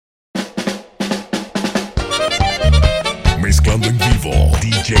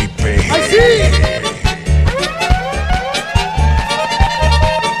Djpeje. ¡Ay, sí!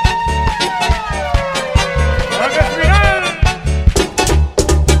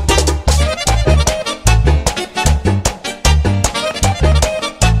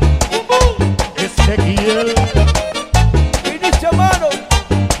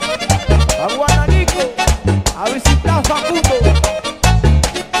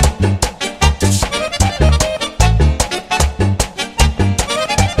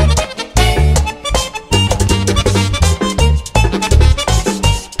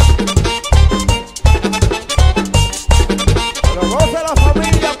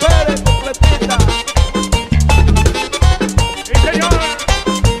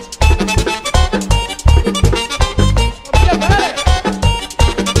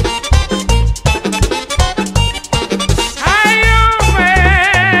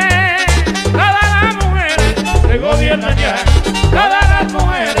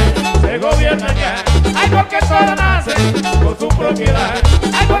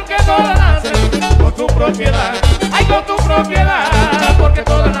 Ay, con tu propiedad, porque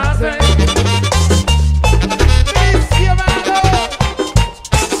todo nace.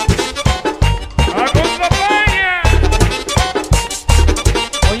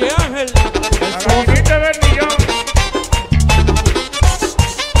 Oye Ángel, la gallinita del millón.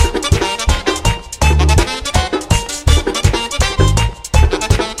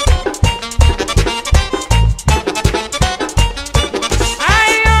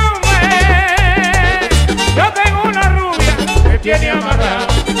 Tiene amarrado,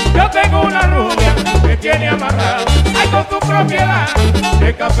 yo tengo una rubia que tiene amarrado. Ay, con tu propiedad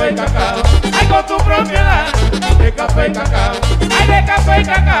de café y cacao. Ay, con tu propiedad de café y cacao. Ay, de café y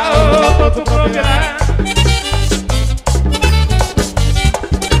cacao, con tu propiedad.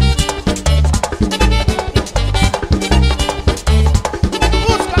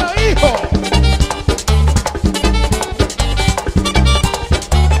 ¡Búscalo, hijo!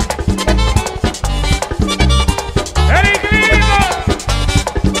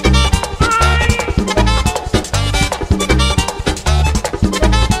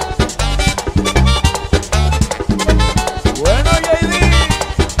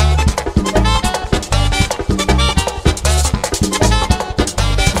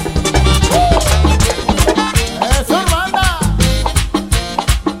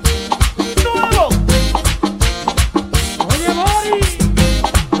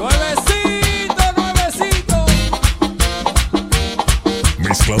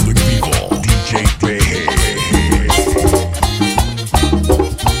 Mezclando en vivo, Djpeje.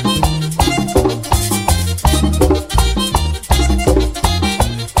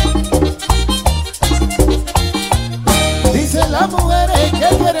 Dicen las mujeres que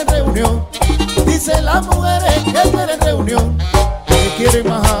quieren reunión. Dicen las mujeres que quieren reunión. Que quieren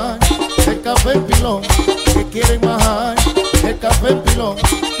majar el café en pilón. Que quieren majar el café en pilón.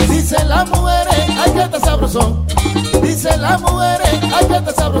 Dicen las mujeres, ay que está sabrosón. Dicen las mujeres, ay que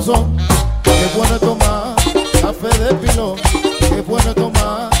está sabrosón. Qué bueno es tomar café de pilón. Qué bueno es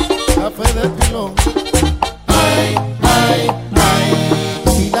tomar café de pilón. Ay, ay,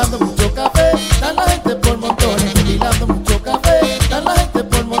 ay. Hilando mucho café, dan la gente por montones. Hilando mucho café, dan la gente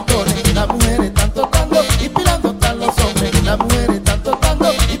por montones. Las mujeres están tocando y pilando están los hombres. Las mujeres están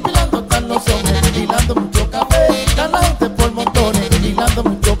tocando y pilando están los hombres. Hilando mucho café, dan la gente por montones. Hilando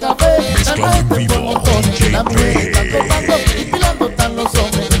mucho café, dan la gente por montones. Las mujeres están tocando y pilando están los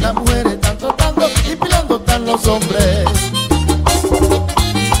hombres. Las mujeres están tocando y pilando están los hombres.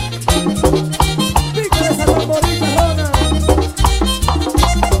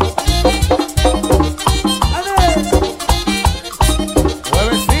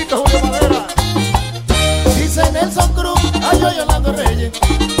 Dice Nelson Cruz, ay,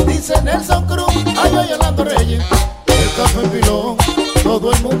 ay, Orlando Reyes. El café en pilón,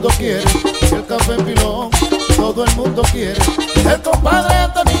 todo el mundo quiere. El café en pilón, todo el mundo quiere. El compadre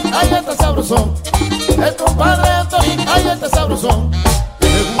Anthony, ay, este sabrosón. El compadre Anthony, ay, este sabrosón.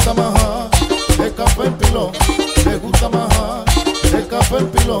 Le gusta majar el café en pilón. Le gusta majar el café en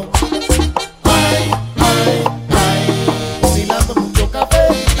pilón. Ay, ay, ay. Dilando mucho café,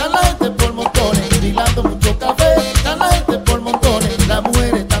 dan la gente por montones. Dilando mucho café, dan la gente por montones. Las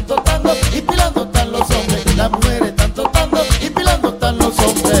mujeres están tocando y pilando están los hombres. Las mujeres están tocando y pilando están los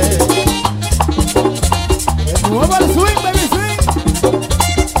hombres. ¡El nuevo al swing, baby swing!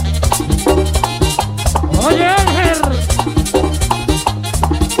 Oye Ángel,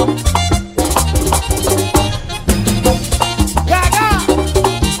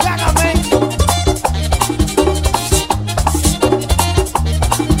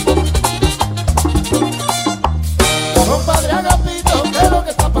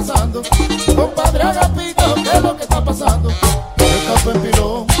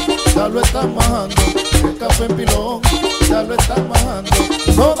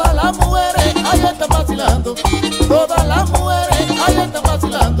 Todas las mujeres ahí están vacilando, todas las mujeres ahí están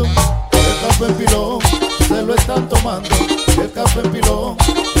vacilando. El café en pilón se lo están tomando, el café en pilón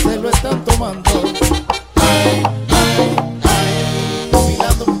se lo están tomando. Ay, ay, ay,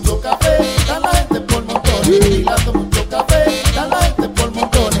 pilando mucho café, está la gente por montones. Pilando mucho café, está la gente por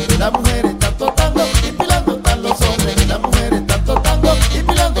montones. Las mujeres están tocando y pilando están los hombres. Las mujeres están tocando y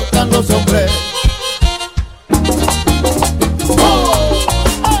pilando están los hombres.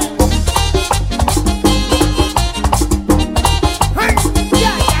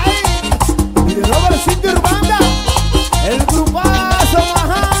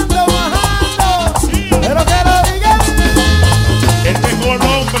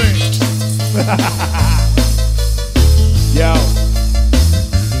 Ya,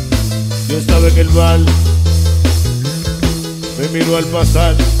 yo estaba en el bar, me miró al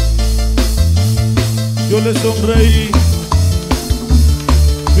pasar, yo le sonreí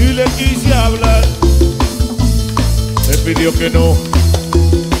y le quise hablar, me pidió que no,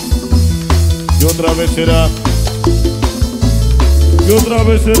 y otra vez será, y otra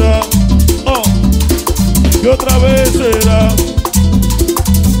vez será, oh, y otra vez será.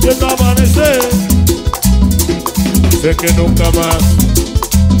 Y al amanecer, sé que nunca más,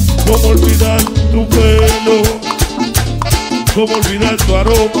 cómo olvidar tu pelo, cómo olvidar tu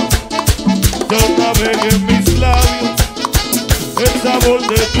aroma, ya otra vez en mis labios, el sabor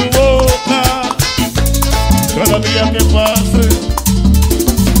de tu boca, cada día que pase,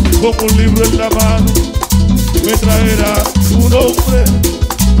 como un libro en la mano, me traerá tu nombre,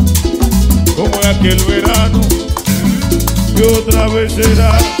 como en aquel verano. Y otra vez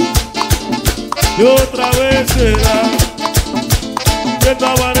será, y otra vez será, y al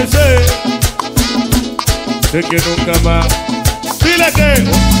amanecer, sé que nunca más. Dile que,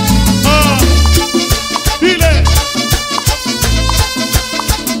 dile.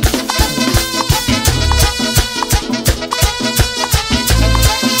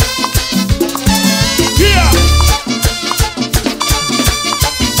 Yeah.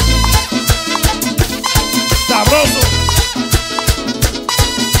 Sabroso.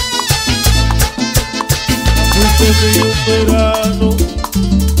 Fuiste un verano,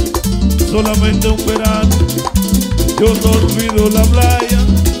 solamente un verano. Yo no olvido la playa,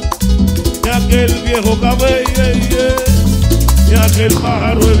 ni aquel viejo cabello, ni aquel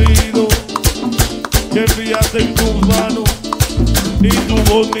pájaro herido que enviaste en tus manos. Ni tu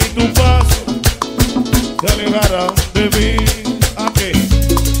voz ni tu paso se alejarán de mí. ¿A qué?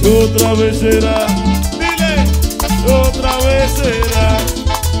 Y otra vez será, dile, y otra vez será.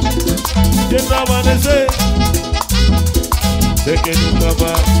 Y el amanecer, sé que nunca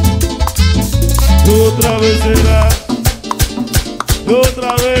más. Y otra vez será, y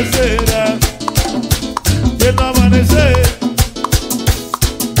otra vez será. Y el amanecer,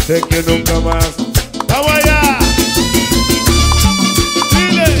 sé que nunca más. ¡Vamos allá!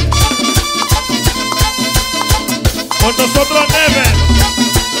 Dile, con nosotros never.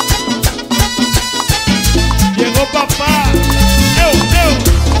 Llegó papá.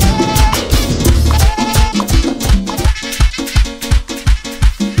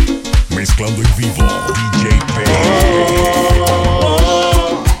 Mezclando en vivo, Djpeje.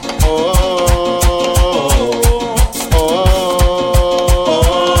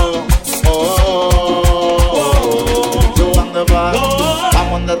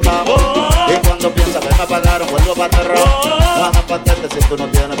 Vuelvo pa' terror, van a parterte si tú no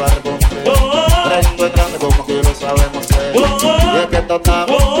tienes para responder. Tremendo en grande como que lo sabemos hacer. Y es que esto está,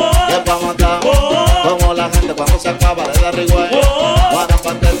 y es pa' matar. Como la gente cuando se acaba de dar rigüey. Van a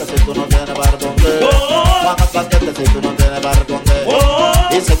parterte si tú no tienes para responder. Van a parterte si tú no tienes para responder.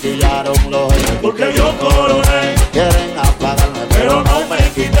 Y se quillaron los ojos porque yo coroné. Quieren apagarme pero no me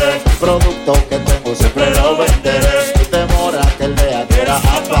quité. Producto que tengo siempre lo venderé. Y temor a que el día quiera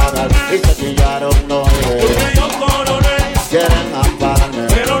apagar. Y se quillaron los ojos. Quieren apagarme,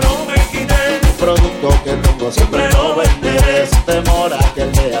 pero no me quité. Producto que tengo siempre lo venderé. Si temor a que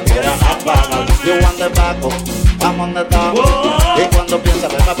el día quiera apagar. Yo ando de Paco, vamos donde estamos. Y cuando piensa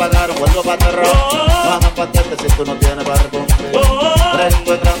que me apagaron, vuelvo pa' terror. Van a parterte si tú no tienes para responder.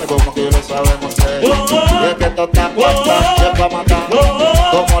 Tremendo en grande como que lo sabemos hacer. Y es que esto está puesta, y es pa' matar.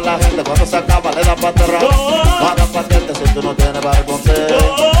 Como la gente cuando se acaba le da pa' terror. Van a parterte si tú no tienes para responder.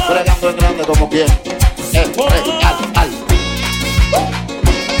 Bregando en grande como quien es real.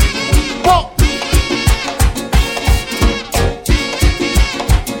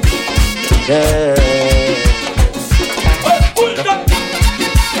 Yeah.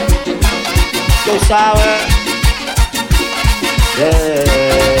 Tú sabes, yeah.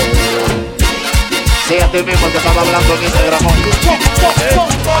 Sí, a ti mismo que estaba hablando en Instagram hoy.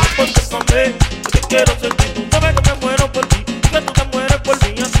 Te quiero sentir, tú sabes que me muero por ti, que tú te mueres por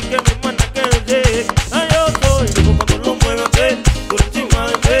mí, así que mi hermana que desee. Ay, yo soy loco cuando lo mueves, por encima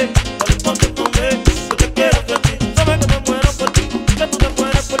de mí, dale ponte con mí. Yo te quiero sentir, tú sabes que me muero por ti, que tú te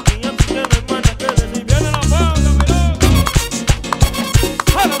mueres por mí, así que mi hermana que desee. Viene la pausa, mi loco.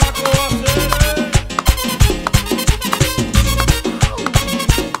 Ahora la que va a hacer.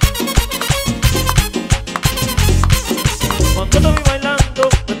 Cuando te vi bailando,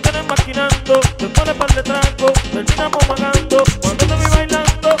 me tienes maquinando, te pones par de trago, terminamos magando. Cuando te vi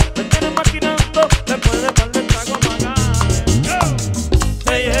bailando, me tienes maquinando, te pones par de trago magando.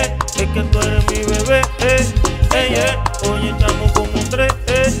 Hey, es que tú eres mi bebé, oye, estamos como tres,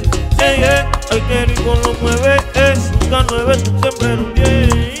 ay, que rico lo mueve, nunca 9, tú siempre eres un 10.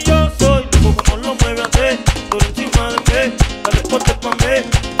 Y yo soy loco como lo mueve a ti, por encima de mí, dale ponte pa' mí,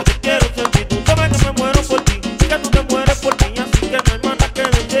 yo te quiero sentir, tú sabes que me muero por ti, que tú te mueres por mí, así que no hay mana que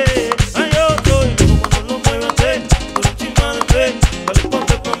desee. Ay, yo soy loco como lo mueve a ti, por encima de mí, dale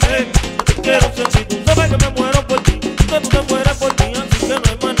ponte pa' mí, yo te quiero sentir, tú sabes que me muero por ti, que tú te mueres por mí, así que no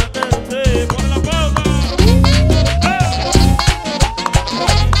hay mana que desee. Pon la pausa.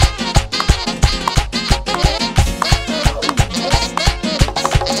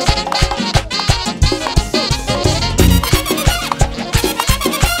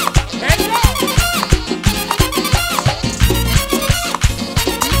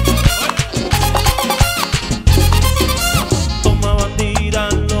 Toma bandida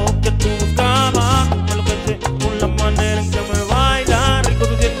lo que tú buscabas, me lo pensé con la manera en que me baila, rico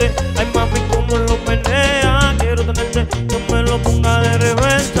se siente, ay mami como lo menea, quiero tenerte, no me lo ponga de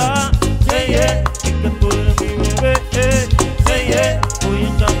reversa, es que tú eres mi bebé, hoy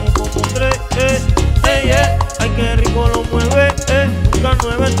echamos como tres, ay que rico lo mueve, nunca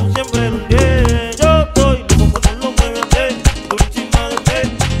 9, tú siempre eres un 10, yo soy loco como lo mueve a ti, por encima de mí,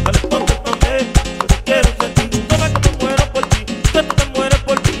 dale ponte pa' mí, yo te quiero sentir, tú sabes que me muero por ti, que tú te mueres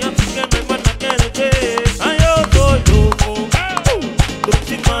por mí, así que no hay mana que desee. Ay, yo soy loco, por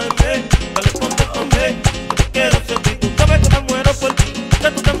encima de mí, dale ponte pa' mí, yo te quiero sentir, tú sabes que me muero por ti, que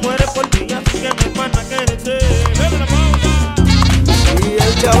tú te mueres por mí, así que no hay mana que desee. Ven la pausa. Y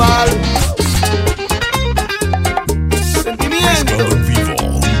el chaval. Sentimiento. Mezclando en vivo,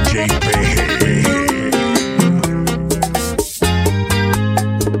 Djpeje.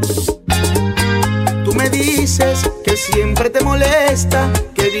 Tú me dices que siempre te molesta,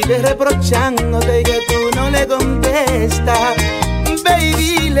 que vives reprochándote y que tú no le contestas. Ve y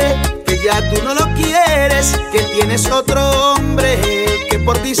dile que ya tú no lo quieres, que tienes otro hombre que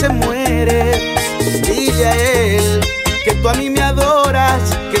por ti se muere. Dile a él que tú a mí me adoras,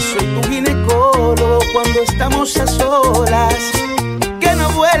 que soy tu ginecólogo cuando estamos a solas. Que no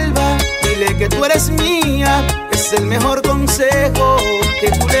vuelva, dile que tú eres mía, es el mejor consejo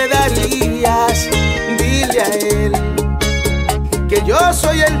que tú le darías. Dile a él que yo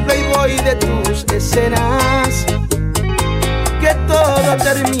soy el playboy de tus escenas, que todo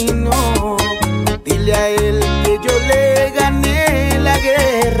terminó. Dile a él que yo le gané la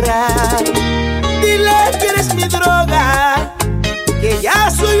guerra. Dile que eres mi droga, que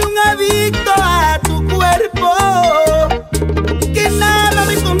ya soy un adicto a tu cuerpo, que nada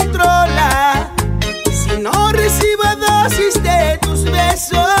me controla si no recibo dosis de tus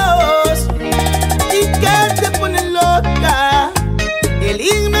besos, y que te pone loca el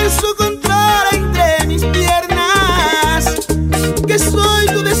inmenso control entre mis piernas, que soy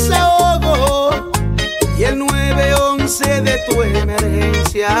tu desahogo y el 911 de tu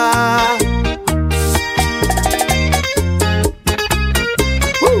emergencia.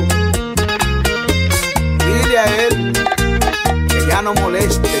 Dile a él que ya no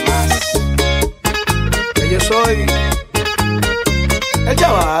moleste más, que yo soy el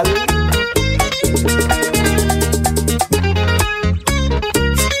chaval.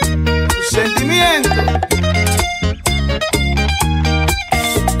 Sentimiento.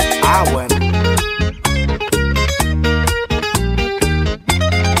 Ah, bueno.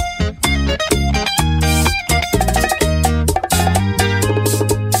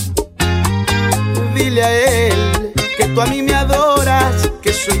 Dile a él que tú a mí me adoras,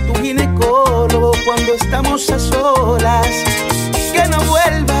 que soy tu ginecólogo cuando estamos a solas. Que no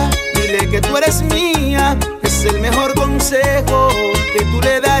vuelva, dile que tú eres mía, es el mejor consejo que tú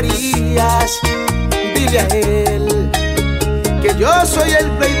le darías. Dile a él que yo soy el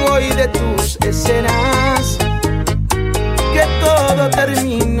playboy de tus escenas, que todo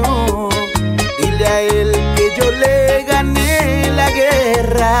terminó. Dile a él que yo le gané la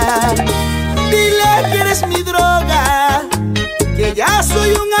guerra. Dile que eres mi droga, que ya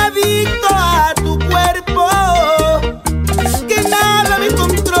soy un adicto a tu cuerpo,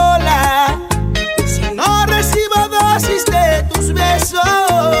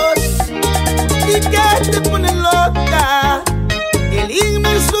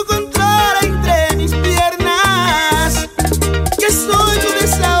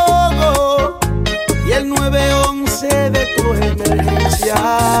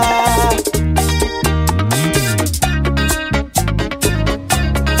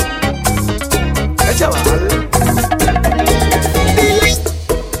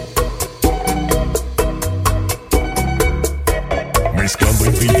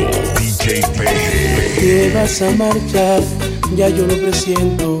 vas a marchar, ya yo lo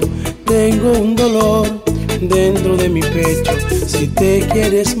presiento. Tengo un dolor dentro de mi pecho. Si te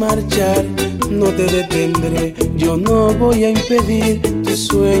quieres marchar, no te detendré. Yo no voy a impedir tus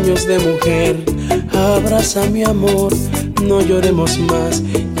sueños de mujer. Abraza mi amor, no lloremos más.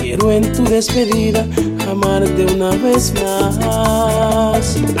 Quiero en tu despedida amarte una vez más.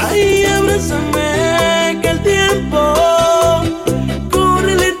 Ay, abrázame, que el tiempo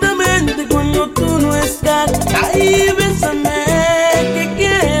corre lentamente cuando tú no estás. Ay, bésame, que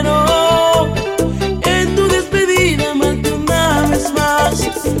quiero en tu despedida amarte una vez más.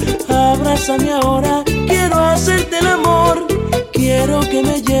 Abrázame ahora, quiero hacerte el amor. Quiero que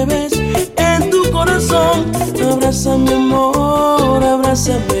me lleves en tu corazón. Abrázame amor,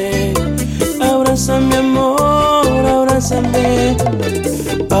 abrázame. Abrázame amor, abrázame.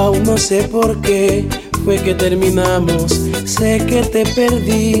 Aún no sé por qué fue que terminamos. Sé que te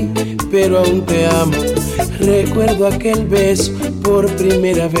perdí, pero aún te amo. Recuerdo aquel beso por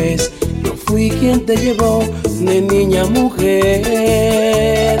primera vez. Yo fui quien te llevó de niña a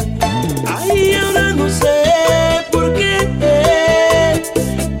mujer. Ay, ahora no sé por qué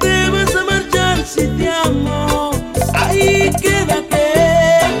te vas a marchar si te amo. Ay, quédate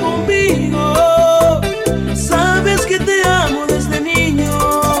conmigo. Sabes que te amo desde niño.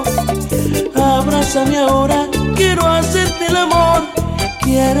 Abrázame ahora, quiero hacerte el amor.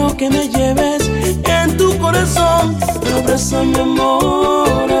 Quiero que me lleves en tu corazón. Abrázame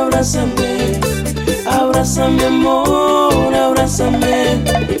amor, abrázame. Abrázame amor, abrázame.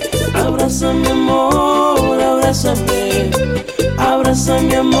 Abrázame amor, abrázame.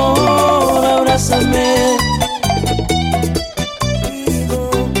 Abrázame amor, abrázame.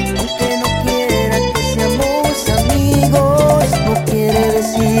 Aunque no quiera que seamos amigos, no quiere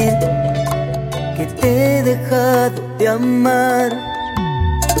decir que te he dejado de amar.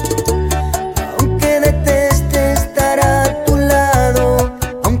 Aunque deteste estar a tu lado,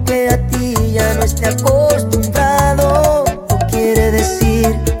 aunque a ti ya no esté acostumbrado, no quiere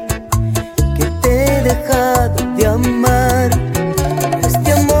decir que te he dejado de amar.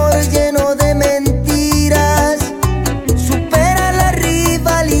 Este amor lleno de mentiras supera la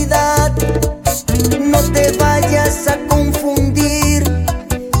rivalidad. No te vayas a confundir,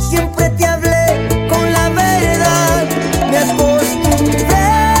 siempre te hablé con la verdad. Me acostumbré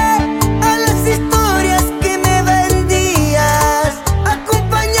a las historias que me vendías,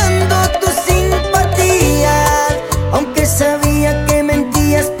 acompañando tus simpatías. Aunque sabía que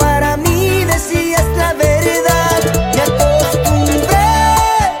mentías, para mí decías la verdad. Me acostumbré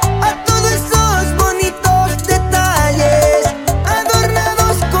a todos esos bonitos detalles,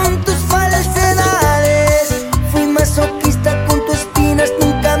 adornados con tus falsedades. Fui masoquista con tus espinas,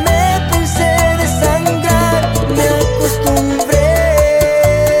 nunca me pensé desangrar. Me acostumbré.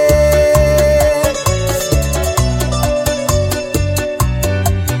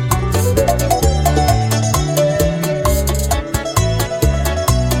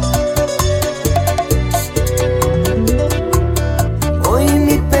 Hoy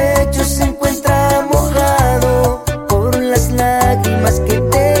mi pecho se encuentra mojado por las lágrimas que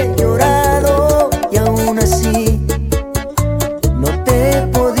te he llorado, y aún así no te he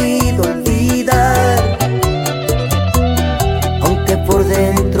podido olvidar. Aunque por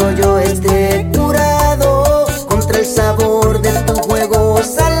dentro yo esté curado contra el sabor de tu juego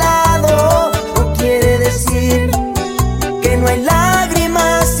salado, no quiere decir que no hay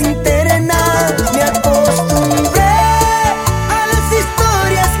lágrimas internas. Me acostumbré a las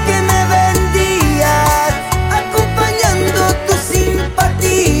historias que me vendías, acompañando tu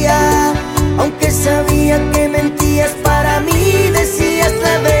simpatía. Aunque sabía que mentías, para mí decías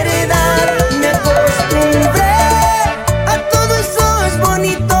la verdad. Me acostumbré a todos esos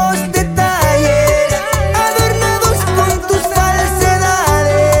bonitos detalles, adornados con tus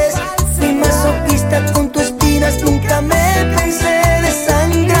falsedades. Fui masoquista con tus espinas, nunca me pensé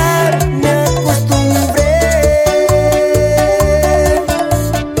desangrar. Me acostumbré.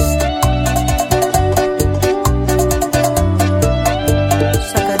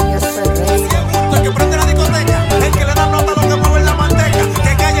 Zacarías Ferreira. El que prende la discoteca, el que le da nota a lo que mueve la manteca.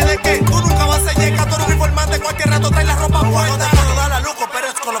 Que calle de qué, tú nunca vas a llegar, tú eres un informante, cualquier rato trae la ropa puesta. No te puedo dar la luco, pero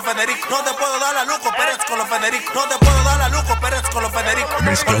es con los Federico. No te puedo dar la luco, pero es con los Federico. No te puedo dar la luco, pero es con los Federico. Con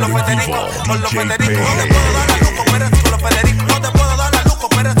los Federico, con los Federico. No te puedo dar la luco, pero es con los Federico. No te puedo dar la luco,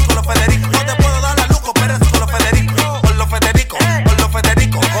 pero es con los Federico. No te puedo dar la luco, pero es con los Federico. Con los Federico, con los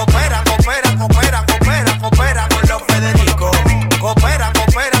Federico. Coopera, coopera, coopera, coopera, coopera con los Federico. Coopera,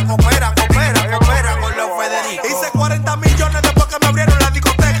 coopera, coopera, coopera, coopera con los Federico. Hice 40 millones después que me abrieron la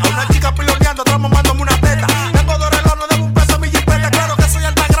discoteca. Una chica piloneando, otra mamándome una teta. Tengo 2 relojes, no debo un peso a mi jipeta. Claro que soy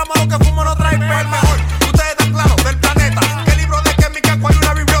altagramado, que fumo no trae pel. Mejor ustedes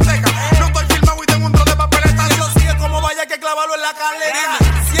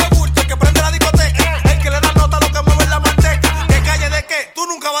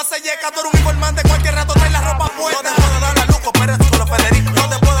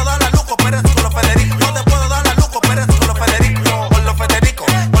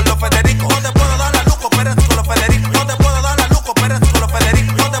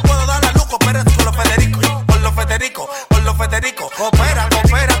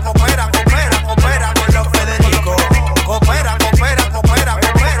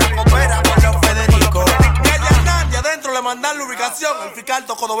atención. El fiscal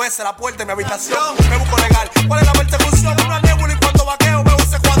tocó 2 veces la puerta de mi habitación. Me busco legal, ¿cuál es la persecución? Una nébula y cuando vaqueo veo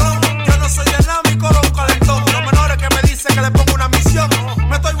ese cuadrón. Yo no soy dinámico, no un calentón. Los menores que me dicen que le pongo una misión.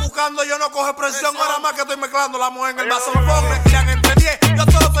 Me estoy buscando, yo no coge presión. Ahora más que estoy mezclando la mujer en el vaso. Me tiran entre 10, yo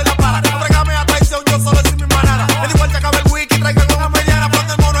solo soy la para. Trégame a traición, yo solo soy mi manada. Me di igual que acabe el wiki, traigan una mediana.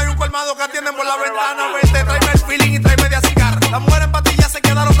 Ponte el mono, hay un colmado que atienden por la ventana. Vente, tráeme el feeling y tráeme de cigarro. La mujer en patillas se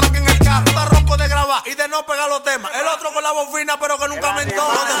quedaron tranquilas en el carro. Está ronco de grabar y de no pegar los temas. El otro con la voz fina, pero que nunca me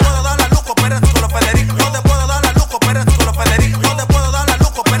entona. No te puedo dar la luz, pero es con los Federico. No te puedo dar la luz, pero es con los Federico. No te puedo dar la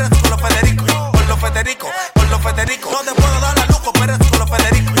luz, pero es con los Federico. Con los Federico, con los Federico. No te puedo dar la luz, pero es con los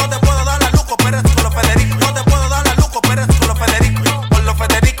Federico. No te puedo dar la luz, pero es con los Federico. No te puedo dar la luz, pero es con los Federico. Con los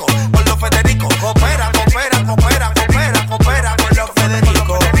Federico, con los Federico. Coopera, coopera, coopera, coopera, coopera con los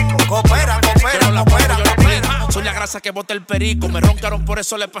Federico. Coopera, coopera, coopera, coopera. Soy la grasa que bota el perico. Me roncaron, por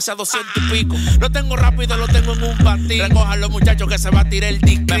eso le pasé a 200 y pico. Lo tengo rápido, lo tengo en un batir. Recojan los muchachos que se va a tirar el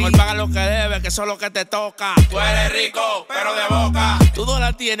disco. Mejor paga lo que debe, que eso es lo que te toca. Tú eres rico, pero de boca. Tú no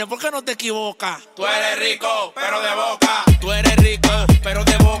la tienes, ¿por qué no te equivocas? Tú eres rico, pero de boca. Tú eres rico, pero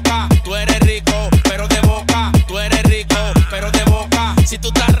de boca. Tú eres rico, pero de boca. Tú eres rico, pero de boca. Si tú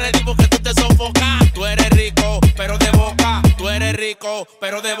estás ready, porque tú te sofocas. Tú eres rico, pero de boca. Tú eres rico,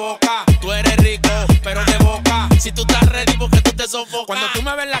 pero de boca. Tú eres rico, pero de boca. Si tú estás ready, porque tú te sofocas. Cuando tú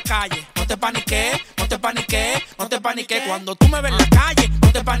me ves en la calle, no te paniques, no te paniques, no te paniques. Cuando tú me ves en la calle,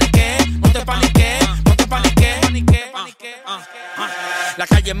 no te paniques, no te paniques, no te paniques. La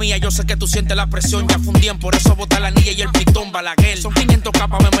calle mía, yo sé que tú sientes la presión. Ya fue un tiempo, por eso bota la anilla y el pitón Balaguer. Son 500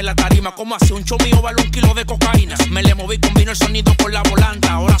 capas, verme la tarima. Como hace un show mío, vale 1 kilo de cocaína. Me le moví, combino el sonido con la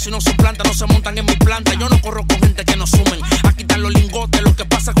volanta. Ahora si no son plantas, no se montan en mi planta. Yo no corro con gente que no sumen. Aquí están los lingotes, lo que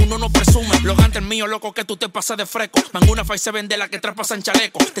pasa es que uno no presume. Los gantes míos, loco, que tú te pasas de fresco. Manguna Fai se vende, la que traspasan en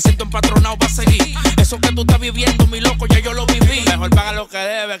chaleco. Te siento empatronado para seguir. Eso que tú estás viviendo, mi loco, ya yo lo viví. Mejor paga lo que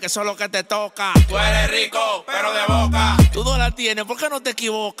debe, que eso es lo que te toca. Tú eres rico, pero de boca. Tú no la tienes, ¿por qué no te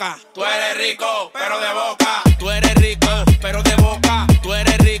equivocas? Tú eres rico, pero de boca. Tú eres rico, pero de boca. Tú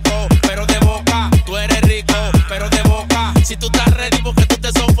eres rico, pero de boca. Tú eres rico, pero de boca. Si tú estás ready, porque tú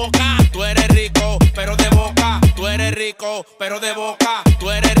te sofocas. Tú eres rico, pero de boca. Tú eres rico, pero de boca.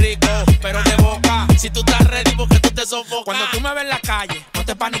 Tú eres rico, pero de boca. Si tú estás ready, porque tú te sofocas. Cuando tú me ves en la calle, no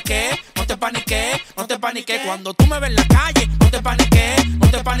te paniques, no te paniques, no te paniques. Cuando tú me ves en la calle, no te paniques, no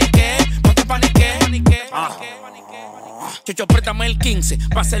te paniques, no te paniques. Chucho, préstame el 15,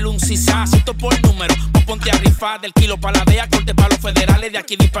 pa' hacerle un cisazo. Esto por número, vos ponte a rifar del kilo pa' la DEA, corte pa' los federales. De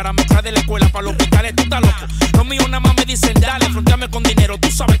aquí disparame atrás de la escuela pa' los hospitales. Tú estás loco, los míos nada más me dicen dale. Fronteame con dinero,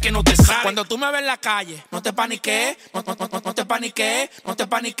 tú sabes que no te sale. Cuando tú me ves en la calle, no te paniques, no te paniques, no te paniques,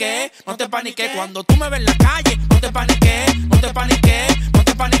 no te paniques. Cuando tú me ves en la calle, no te paniques, no te paniques, no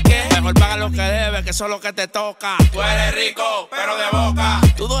te paniques. Mejor paga lo que debe, que eso es lo que te toca. Tú eres rico, pero de boca.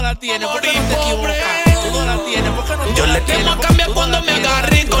 Tú no la tienes, ¿por qué no te equivocas? Tú no la tienes, ¿por qué no te equivocas? Yo le temo a cambiar cuando me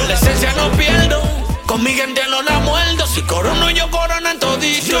agarren. Con la esencia no pierdo, con mi gente no la muerdo. Si corono yo coronan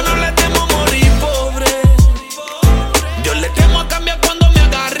todito. Yo no le temo morir pobre. Yo le temo a cambiar cuando me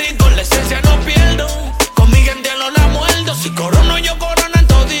agarren. Con la esencia no pierdo, con mi gente no la muerdo. Si corono yo coronan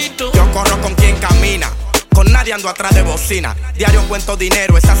todito. Yo corro con quien camina, con nadie ando atrás de bocina. Diario cuento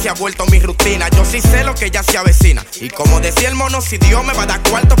dinero, esa se ha vuelto mi rutina. Yo sí sé lo que ya se avecina. Y como decía el mono, si Dios me va a dar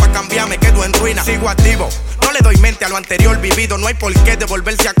cuarto pa' cambiar, me quedo en ruina. Sigo activo, no le doy mente a lo anterior vivido. No hay por qué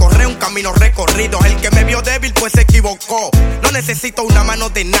devolverse a correr un camino recorrido. El que me vio débil pues se equivocó. No necesito una mano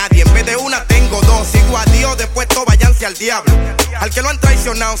de nadie, en vez de una tengo dos. Sigo a Dios, después todos váyanse al diablo. Al que lo han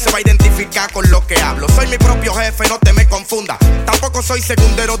traicionado se va a identificar con lo que hablo. Soy mi propio jefe, no te me confunda. Tampoco soy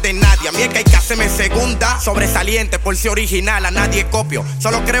segundero de nadie. A mí es que hay que hacerme segunda. Sobresaliente por ser original, a nadie copio.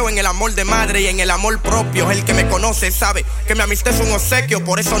 Solo creo en el amor de madre y en el amor propio. El que me conoce sabe que mi amistad es un obsequio.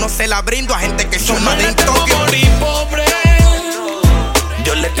 Por eso no se la brindo a gente que son más de Tokio. Morir pobre.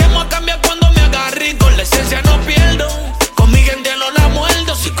 Yo le temo a cambiar cuando me agarren. Con la esencia no pierdo, con mi gente no la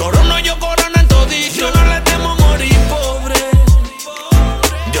muerdo. Si corono yo coronan todito. Yo no le temo morir pobre.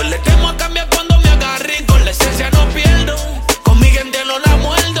 Yo le temo a cambiar cuando me agarren. Con la esencia no pierdo, con mi gente no la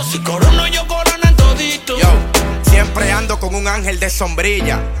muerdo. Si corono yo coronan todito. Yo siempre ando con un ángel de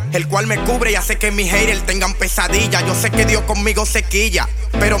sombrilla, el cual me cubre y hace que mis haters tengan pesadillas. Yo sé que Dios conmigo se quilla,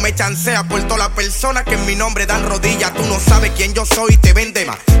 pero me chancea por todas las personas que en mi nombre dan rodillas. Tú no sabes quién yo soy y te vende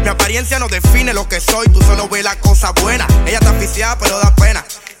más. Mi apariencia no define lo que soy, tú solo ves la cosa buena. Ella está asfixiada pero da pena,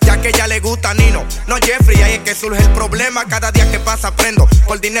 ya que ella le gusta Nino, no Jeffrey. Ahí es que surge el problema, cada día que pasa aprendo.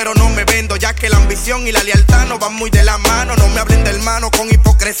 Por dinero no me vendo, ya que la ambición y la lealtad no van muy de la mano. No me hablen de hermano con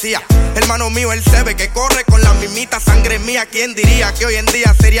hipocresía. Hermano mío, él se ve que corre con la mismita sangre mía. ¿Quién diría que hoy en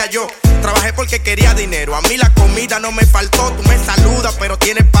día sería yo? Trabajé porque quería dinero, a mí la comida no me faltó. Tú me saludas pero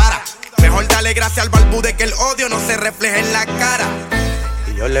tienes para. Mejor dale gracias al balbude que el odio no se refleje en la cara.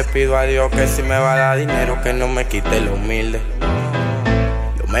 Y yo le pido a Dios que si me va a dar dinero que no me quite lo humilde.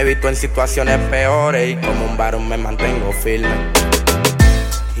 Yo me he visto en situaciones peores y como un varón me mantengo firme.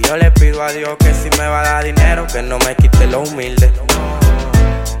 Y yo le pido a Dios que si me va a dar dinero que no me quite lo humilde.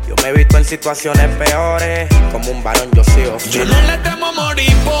 Yo me he visto en situaciones peores, como un varón yo sigo firme. Yo no le temo a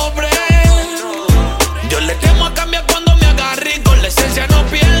morir pobre. Yo le temo a cambiar cuando me agarre. Con la esencia no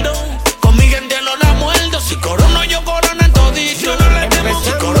pierdo. Con mi gente no la muerdo. Si corono yo corona en todito. Yo no le temo.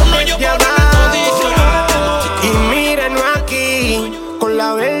 Si corono yo corona en todito. Y mírenos aquí, con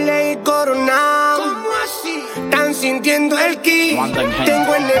la verde y corona. ¿Cómo así? Están sintiendo el ki.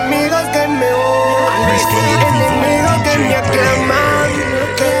 Tengo enemigos que me odian, enemigos que me aclaman,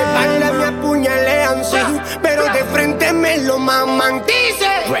 que bailan me apuñalean, sí, pero de frente me lo maman. Dice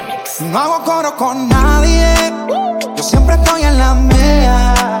no hago coro con nadie, yo siempre estoy en la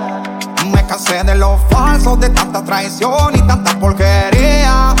mía. Me cansé de los falsos, de tanta traición y tanta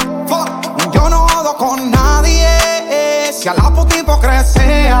porquería. Yo no jodo con nadie, si a la puta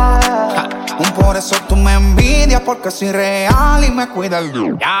hipocresía. Por eso tú me envidias, porque soy real y me cuida el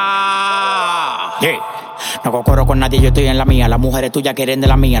día. No hago coro con nadie, yo estoy en la mía. Las mujeres tuyas quieren de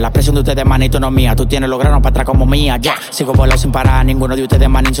la mía. La presión de ustedes, manito, no es mía. Tú tienes los granos para atrás como mía. Sigo volando sin parar. Ninguno de ustedes,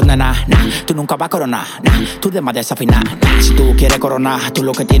 manín, son de nada. Tú nunca vas a coronar. Tú de más desafinar. Si tú quieres coronar, tú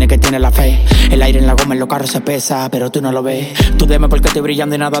lo que tienes la fe. El aire en la goma, en los carros se pesa, pero tú no lo ves. Tú dime porque estoy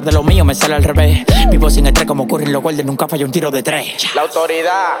brillando y nada de lo mío me sale al revés. Vivo sin estrés como ocurren los golden. Nunca falla un tiro de 3. La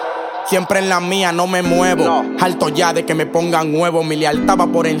autoridad siempre en la mía, no me muevo. Alto ya de que me pongan huevo. Mi lealtad va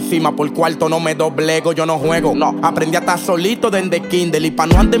por encima, por cuarto no me doblego. Yo no juego, aprendí a estar solito desde Kindle. Y pa'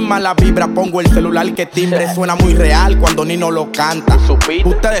 no andar en mala vibra pongo el celular que timbre. Suena muy real cuando Nino lo canta.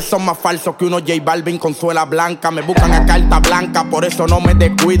 Ustedes son más falsos que uno J Balvin con suela blanca. Me buscan a carta blanca, por eso no me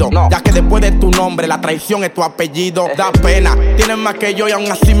descuido. Ya que después de tu nombre la traición es tu apellido. Da pena, tienen más que yo y aún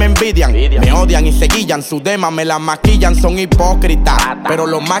así me envidian. Me odian y se guillan, su dema me la maquillan. Son hipócritas, pero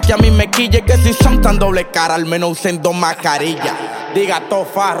lo más que a mí me quille que si son tan doble cara, al menos usen 2 mascarillas. Diga todo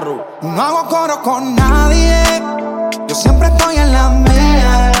farru. No hago coro con nadie, yo siempre estoy en la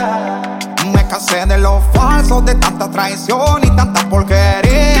mía. Me cansé de los falsos, de tanta traición y tanta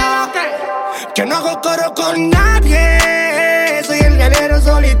porquería. Yo no hago coro con nadie, soy el guerrero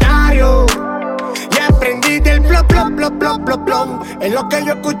solitario. Y aprendí del plop, plop, plop, plop, plop, plop. Es lo que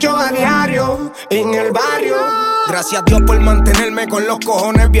yo escucho a diario en el barrio. Gracias a Dios por mantenerme con los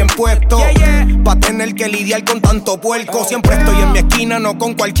cojones bien puestos. Pa' tener que lidiar con tanto puerco. Siempre estoy en mi esquina, no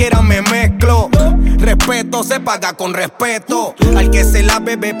con cualquiera me mezclo. Respeto se paga con respeto. Al que se la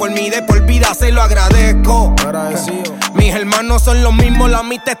bebe por mí de por vida se lo agradezco. Mis hermanos son los mismos, la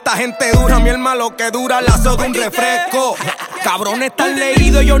mitad esta gente dura. Mi hermano que dura lazo de un refresco. Cabrones están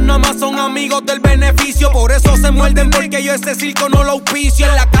leídos, ellos nada más son amigos del beneficio. Por eso se muerden porque yo ese circo no lo auspicio.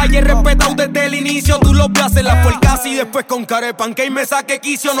 En la calle respetado desde el inicio. Tú los ves hacer la puercas y después con carepanque y me saque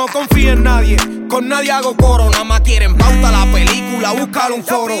quicio. No confío en nadie, con nadie hago coro. Nada más quieren pauta la película, buscar un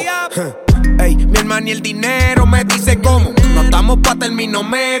foro. Ey, mi hermano y el dinero me dice cómo. No estamos pa' término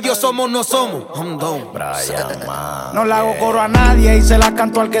medio, somos no somos. No le hago coro a nadie y se la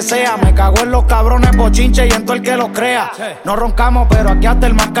canto al que sea. Me cago en los cabrones bochinches y en todo el que los crea. No roncamos, pero aquí hasta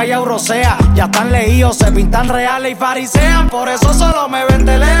el más callado rocea. Ya están leídos, se pintan reales y farisean. Por eso solo me ven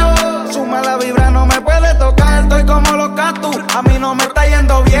de lejos. Su mala vibra no me puede tocar, estoy como los cactus. A mí no me está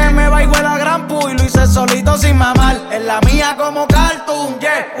yendo bien, me va igual a gran pu. Y lo hice solito sin mamar, en la mía como cartoon.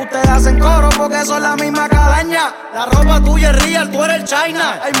 Ustedes hacen coro porque son la misma calaña. La ropa tuya es real, tú eres el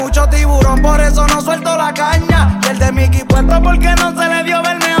China. Hay mucho tiburón, por eso no suelto la caña. Y el de Mickey puesto porque no se le dio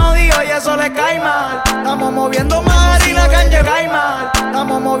verme jodido y eso le cae mal. Estamos moviendo mar y la canje cae mal.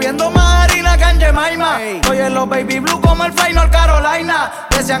 Estamos moviendo mar y la canje maima. Estoy en los baby blue como el Final Carolina.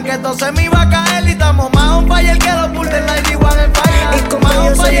 Decían que esto se me iba a caer y estamos más on fire que los Bulls del 91 en final. Y como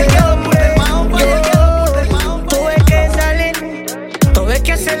yo soy el tuve que salir, tuve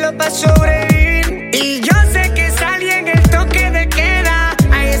que hacerlo para sobrevivir. Y yo sé que salí en el toque de queda.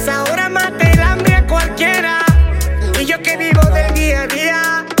 A esa hora maté el hambre a cualquiera. Y yo que vivo del día a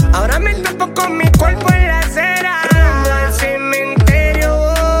día, ahora me topo con mi cuerpo en la acera. Rumbo al cementerio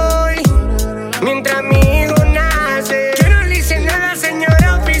voy, mientras mi hijo nace. Yo no le hice nada,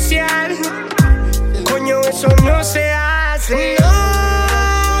 señora oficial. Coño, eso no se hace.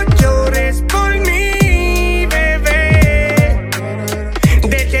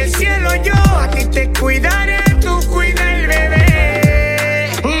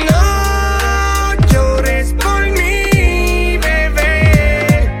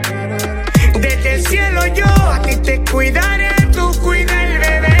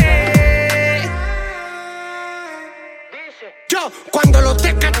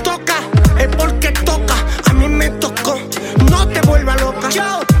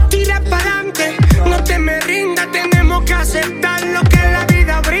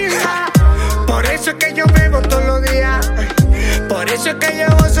 dicho que yo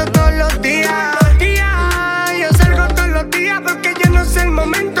gozo todos los días. Yo salgo todos los días porque yo no sé el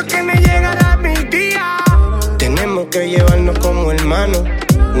momento que me llegará mi día. Tenemos que llevarnos como hermanos,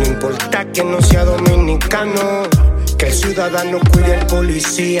 no importa que no sea dominicano. Que el ciudadano cuide al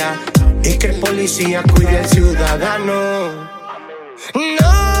policía y que el policía cuide al ciudadano.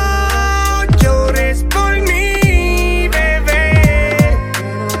 No llores por mí, bebé.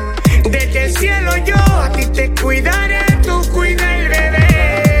 Desde el cielo yo a ti te cuidaré, tú cuida el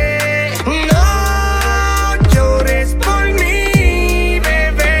bebé. No llores por mí,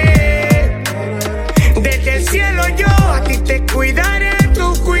 bebé. Desde el cielo yo a ti te cuidaré,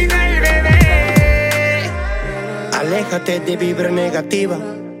 tú cuida el bebé. Aléjate de vibra negativa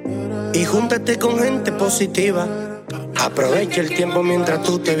y júntate con gente positiva. Aprovecha el tiempo mientras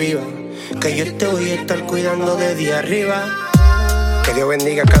tú te vivas, que yo te voy a estar cuidando desde arriba. Que Dios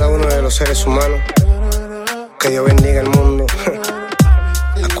bendiga a cada uno de los seres humanos, que Dios bendiga el mundo.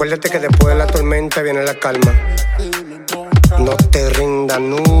 Acuérdate que después de la tormenta viene la calma. No te rindas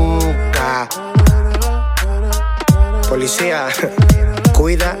nunca. Policía,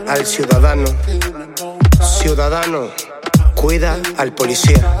 cuida al ciudadano. Ciudadano, cuida al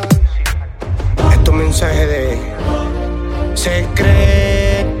policía. Es tu mensaje de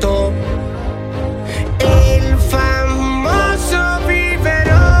secreto. El famoso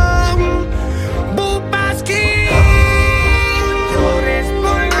biberón Bupaski. Llores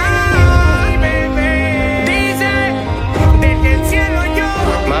por mí, bebé. Dice, desde el cielo yo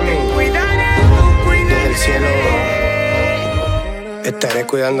mami, te cuidaré, tú cuidaré. Desde el cielo estaré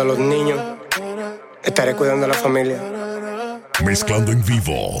cuidando a los niños, estaré cuidando a la familia. Mezclando en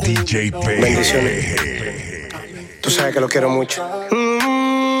vivo, Djpeje. Bendiciones. Tú sabes que lo quiero mucho.